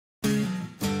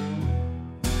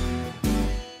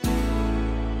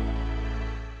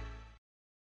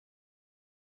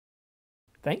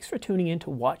Thanks for tuning in to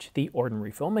watch The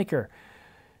Ordinary Filmmaker.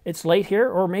 It's late here,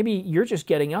 or maybe you're just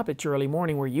getting up. It's early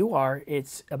morning where you are.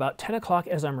 It's about 10 o'clock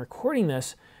as I'm recording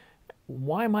this.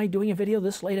 Why am I doing a video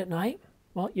this late at night?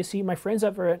 Well, you see, my friends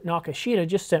over at Nakashita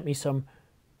just sent me some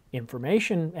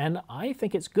information, and I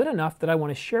think it's good enough that I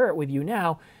want to share it with you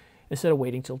now instead of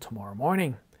waiting till tomorrow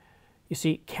morning. You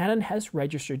see, Canon has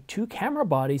registered 2 camera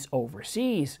bodies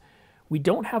overseas. We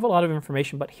don't have a lot of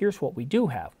information, but here's what we do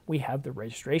have. We have the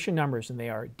registration numbers, and they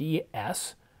are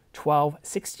DS 12,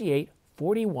 68,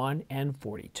 41, and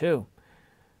 42.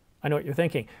 I know what you're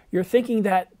thinking. You're thinking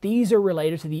that these are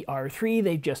related to the R3.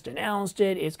 They've just announced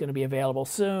it. It's going to be available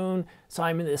soon.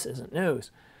 Simon, this isn't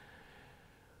news.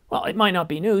 Well, it might not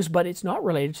be news, but it's not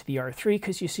related to the R3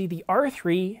 because you see the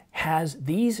R3 has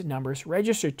these numbers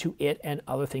registered to it and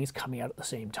other things coming out at the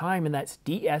same time, and that's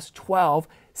DS 12,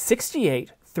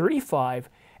 68, 35,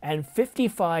 and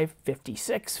 55,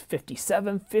 56,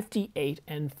 57, 58,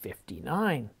 and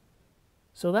 59.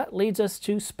 So that leads us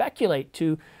to speculate,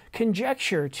 to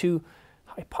conjecture, to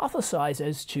hypothesize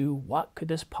as to what could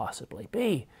this possibly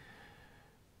be.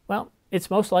 Well, it's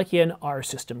most likely an R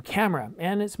system camera,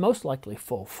 and it's most likely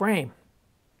full frame.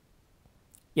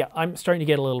 Yeah, I'm starting to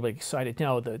get a little bit excited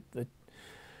now.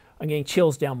 I'm getting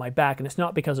chills down my back, and it's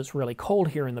not because it's really cold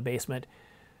here in the basement.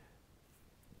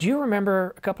 Do you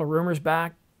remember a couple of rumors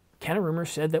back? Canon rumors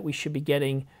said that we should be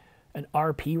getting an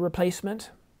RP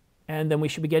replacement, and then we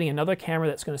should be getting another camera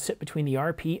that's going to sit between the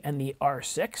RP and the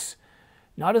R6.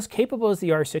 Not as capable as the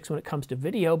R6 when it comes to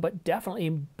video, but definitely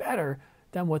better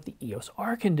than what the EOS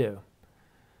R can do.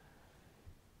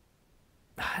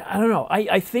 I don't know.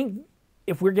 I think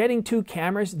if we're getting 2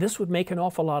 cameras, this would make an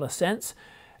awful lot of sense.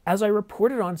 As I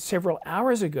reported on several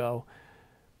hours ago,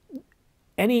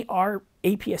 any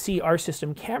APS-C R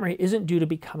system camera isn't due to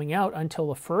be coming out until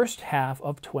the first half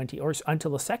of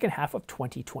until the second half of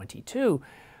 2022.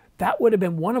 That would have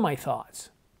been one of my thoughts.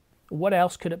 What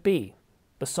else could it be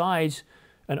besides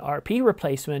an RP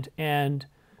replacement and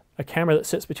a camera that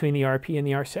sits between the RP and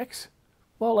the R6?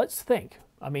 Well, let's think.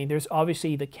 I mean, there's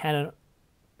obviously the Canon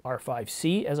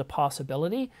R5C as a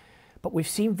possibility, but we've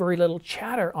seen very little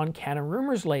chatter on Canon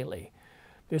rumors lately.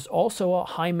 There's also a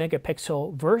high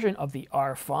megapixel version of the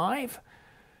R5.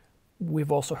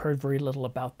 We've also heard very little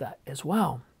about that as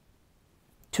well.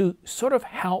 To sort of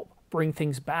help bring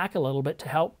things back a little bit, to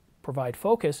help provide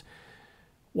focus,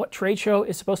 what trade show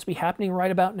is supposed to be happening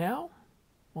right about now?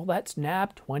 Well, that's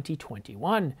NAB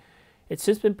 2021. It's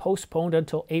since been postponed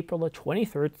until April the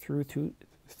 23rd through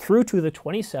to the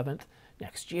 27th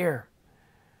next year.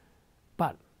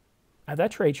 But at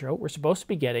that trade show, we're supposed to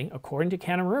be getting, according to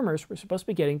Canon rumors, we're supposed to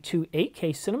be getting 2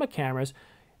 8K cinema cameras,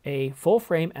 a full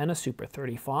frame and a Super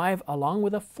 35, along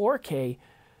with a 4K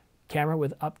camera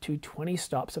with up to 20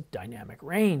 stops of dynamic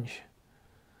range.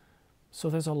 So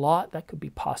there's a lot that could be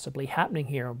possibly happening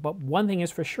here. But one thing is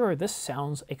for sure, this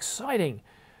sounds exciting.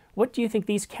 What do you think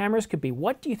these cameras could be?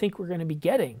 What do you think we're going to be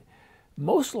getting?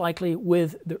 Most likely,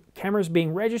 with the cameras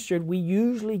being registered, we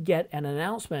usually get an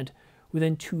announcement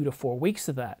within 2 to 4 weeks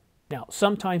of that. Now,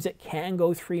 sometimes it can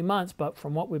go 3 months, but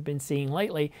from what we've been seeing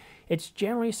lately, it's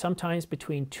generally sometimes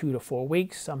between 2 to 4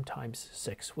 weeks, sometimes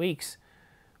 6 weeks.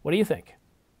 What do you think?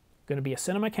 Going to be a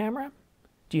cinema camera?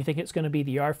 Do you think it's going to be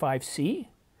the R5C?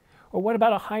 Or what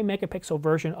about a high megapixel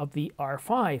version of the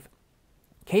R5,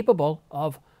 capable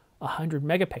of 100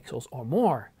 megapixels or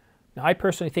more? Now, I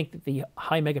personally think that the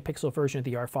high megapixel version of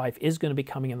the R5 is going to be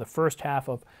coming in the first half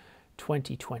of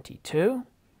 2022.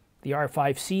 The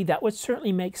R5C, that would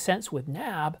certainly make sense with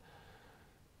NAB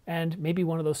and maybe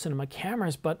one of those cinema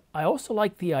cameras, but I also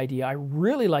like the idea. I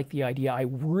really like the idea. I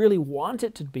really want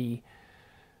it to be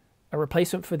a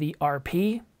replacement for the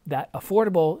RP, that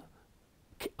affordable,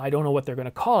 I don't know what they're going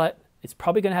to call it. It's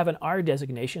probably going to have an R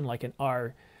designation like an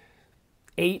R8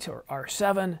 or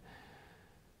R7.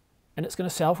 And it's going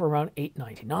to sell for around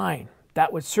 $899.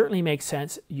 That would certainly make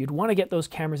sense. You'd want to get those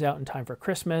cameras out in time for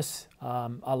Christmas.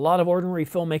 A lot of ordinary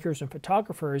filmmakers and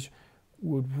photographers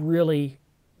would really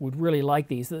like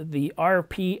these. The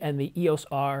RP and the EOS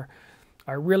R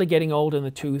are really getting old in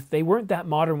the tooth. They weren't that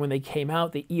modern when they came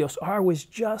out. The EOS R was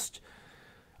just,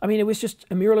 I mean, it was just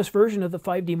a mirrorless version of the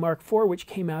 5D Mark IV, which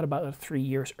came out about 3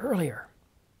 years earlier.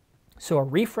 So a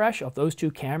refresh of those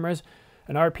 2 cameras,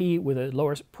 an RP with a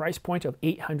lower price point of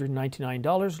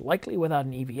 $899, likely without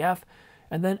an EVF,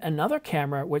 and then another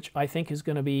camera, which I think is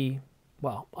going to be,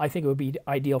 well, I think it would be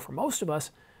ideal for most of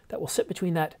us, that will sit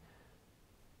between that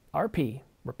RP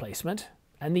replacement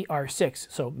and the R6,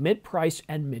 so mid-priced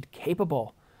and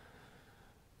mid-capable.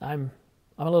 I'm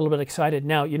a little bit excited.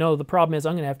 Now, you know, the problem is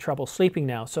I'm going to have trouble sleeping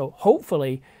now, so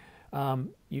hopefully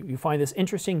you find this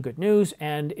interesting, good news.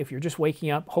 And if you're just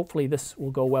waking up, hopefully this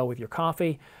will go well with your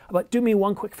coffee. But do me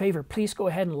one quick favor, please go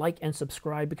ahead and like and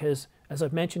subscribe, because as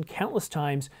I've mentioned countless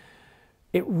times,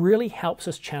 it really helps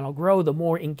this channel grow. The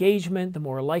more engagement, the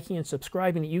more liking and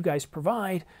subscribing that you guys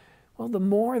provide, well, the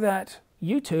more that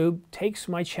YouTube takes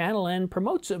my channel and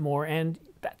promotes it more. And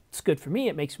that's good for me.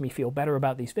 It makes me feel better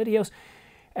about these videos.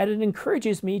 And it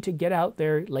encourages me to get out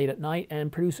there late at night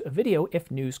and produce a video if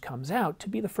news comes out, to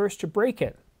be the first to break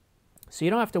it. So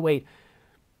you don't have to wait,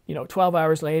 12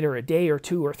 hours later, a day or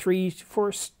 2 or 3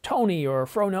 for Tony or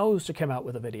Fro Knows to come out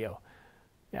with a video.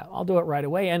 Yeah, I'll do it right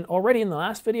away. And already in the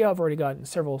last video, I've already gotten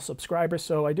several subscribers,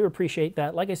 so I do appreciate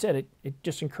that. Like I said, it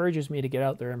just encourages me to get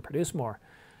out there and produce more.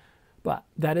 But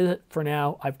that is it for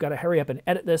now. I've got to hurry up and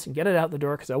edit this and get it out the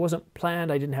door because I wasn't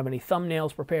planned. I didn't have any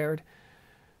thumbnails prepared.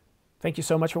 Thank you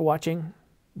so much for watching.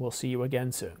 We'll see you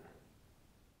again soon.